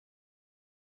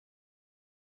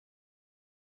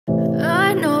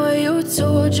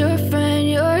told your friend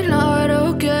you're not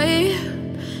okay,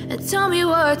 and tell me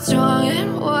what's wrong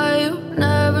and why you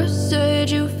never said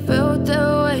you felt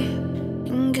that way.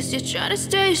 And guess you're trying to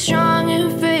stay strong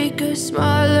and fake a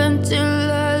smile until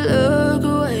I look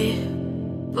away.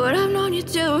 But I've known you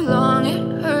too long,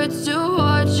 it hurts to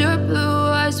watch your blue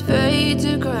eyes fade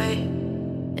to gray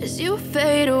as you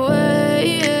fade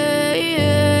away,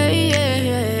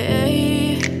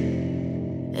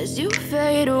 as you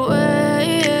fade away.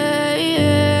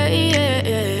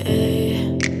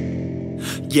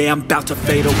 Yeah, I'm about to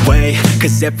fade away,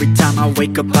 cause every time I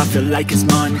wake up I feel like it's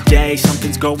Monday.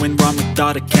 Something's going wrong with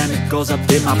all the chemicals up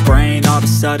in my brain. All of a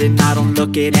sudden I don't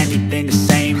look at anything the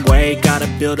same way. Got a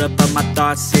buildup of my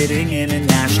thoughts sitting in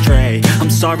an ashtray. I'm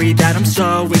sorry that I'm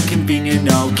so inconvenient,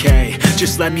 okay.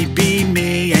 Just let me be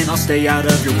me and I'll stay out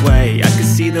of your way. I can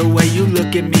see the way you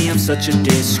look at me, I'm such a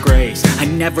disgrace. I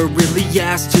never really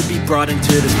asked to be brought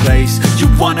into this place. You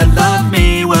wanna love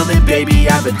me? Well then baby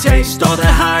I have a taste. All the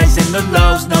highs and the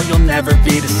lows, no you'll never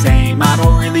be the same. I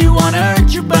don't really wanna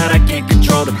hurt you but I can't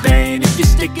control the pain. If you're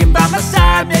sticking by my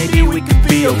side maybe we could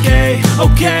be okay.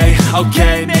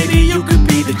 Okay, maybe you could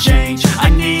be the change I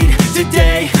need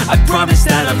today. I promise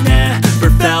that I've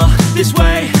never felt this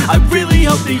way. I really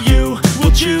hope that you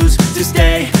will choose to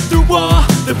stay through all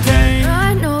the pain.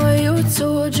 I know you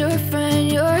told your friend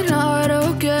you're not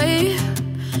okay,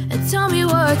 and tell me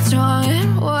what's wrong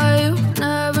and why you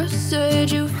never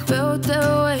said you felt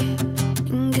that way.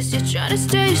 And guess you're trying to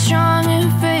stay strong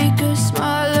and fake a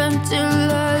smile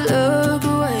until I look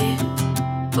away.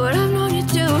 But I've known you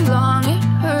too long, it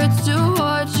hurts to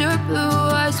watch your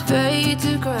blue eyes fade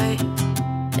to gray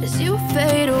as you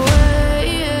fade away,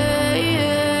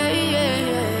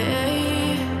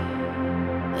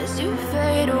 as you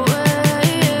fade away,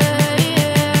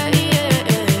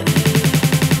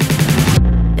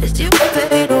 as you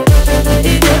fade away.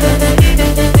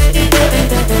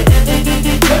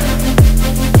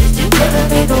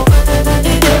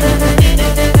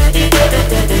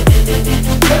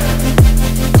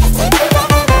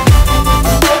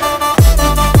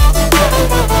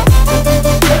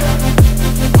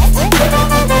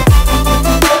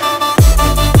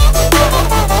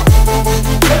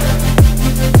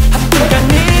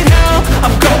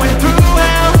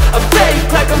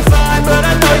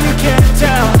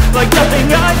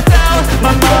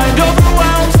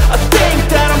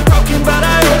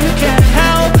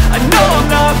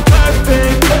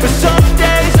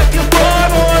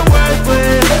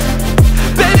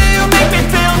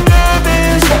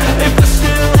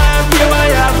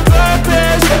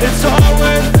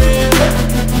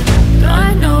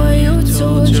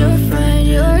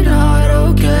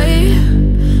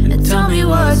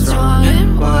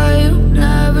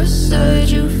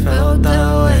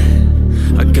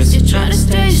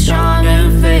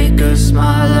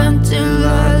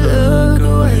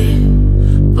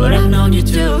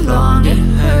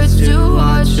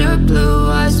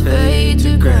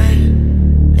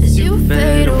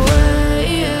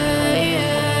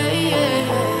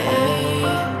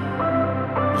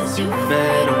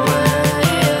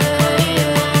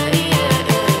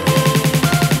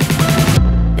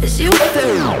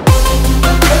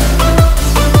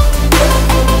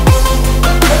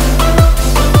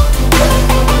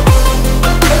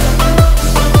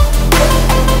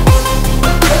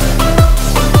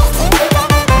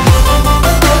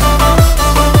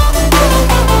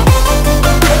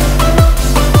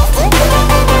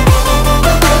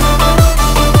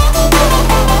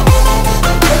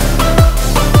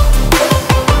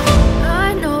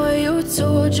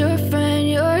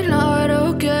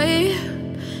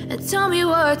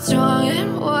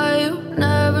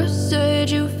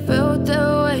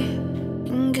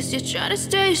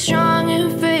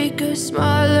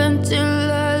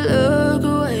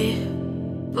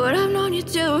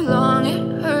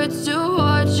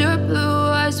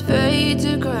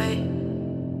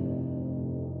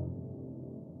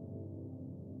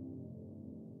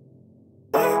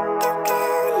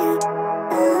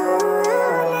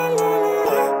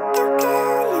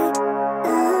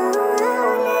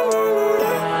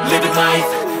 Living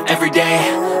life, everyday,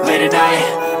 late at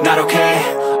night, not okay.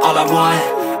 All I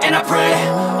want, and I pray,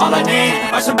 all I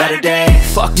need are some better days.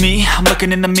 Fuck me, I'm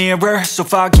looking in the mirror, so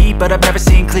foggy, but I've never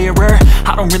seen clearer.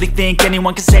 I don't really think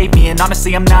anyone can save me, and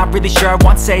honestly I'm not really sure I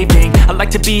want saving. I like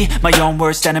to be my own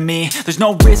worst enemy. There's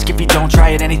no risk if you don't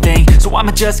try at anything, so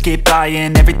I'ma just keep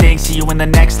buying everything. See you in the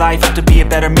next life, hope to be a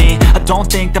better me. I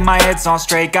don't think that my head's on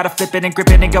straight, gotta flip it and grip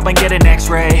it and go and get an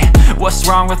x-ray. What's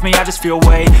wrong with me? I just feel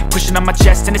weight pushing on my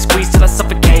chest and it squeezes till I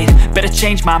suffocate. Better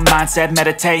change my mindset,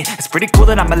 meditate. It's pretty cool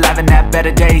that I'm alive and have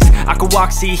better days. days. I could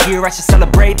walk, see, hear, I should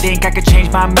celebrate. Think I could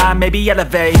change my mind, maybe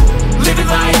elevate. Living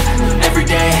life,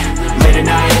 everyday, late at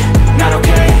night, not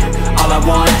okay. All I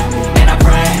want, and I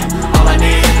pray, all I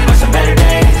need are some better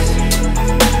days.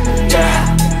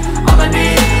 Yeah, all I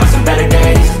need are some better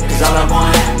days. Cause all I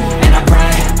want, and I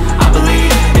pray, I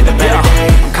believe in the better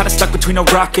days. I'm kinda stuck between a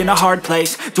rock and a hard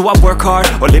place. Do I work hard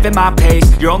or live at my pace?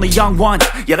 You're only young once,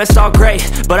 yeah that's all great,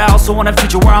 but I also want a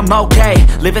future where I'm okay.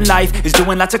 Living life is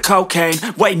doing lots of cocaine.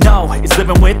 Wait no, it's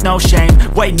living with no shame.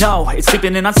 Wait no, it's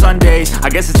sleeping in on Sundays. I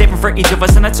guess it's different for each of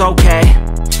us and that's okay.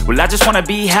 Well I just wanna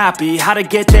be happy, how to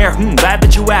get there? Glad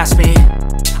that you asked me.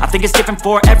 I think it's different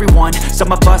for everyone.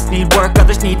 Some of us need work,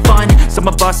 others need fun. Some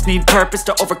of us need purpose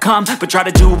to overcome. But try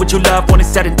to do what you love when it's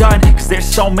said and done. Cause there's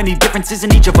so many differences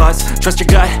in each of us. Trust your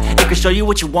gut, it can show you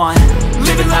what you want.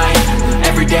 Living life,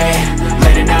 everyday,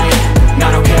 late at night,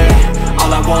 not okay.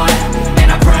 All I want,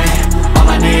 and I pray, all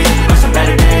I need are some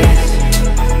better days.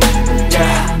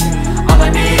 Yeah, all I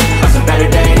need are some better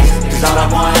days. Cause all I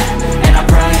want, and I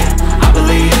pray, I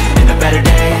believe in the better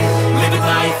days. Living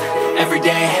life,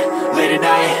 everyday, late at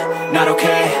night, not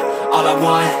okay. All I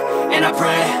want, and I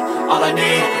pray, all I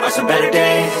need are some better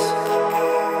days.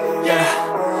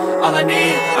 Yeah, all I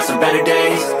need are some better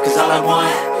days. Cause all I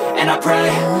want, and I pray,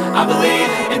 I believe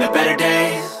in the better days.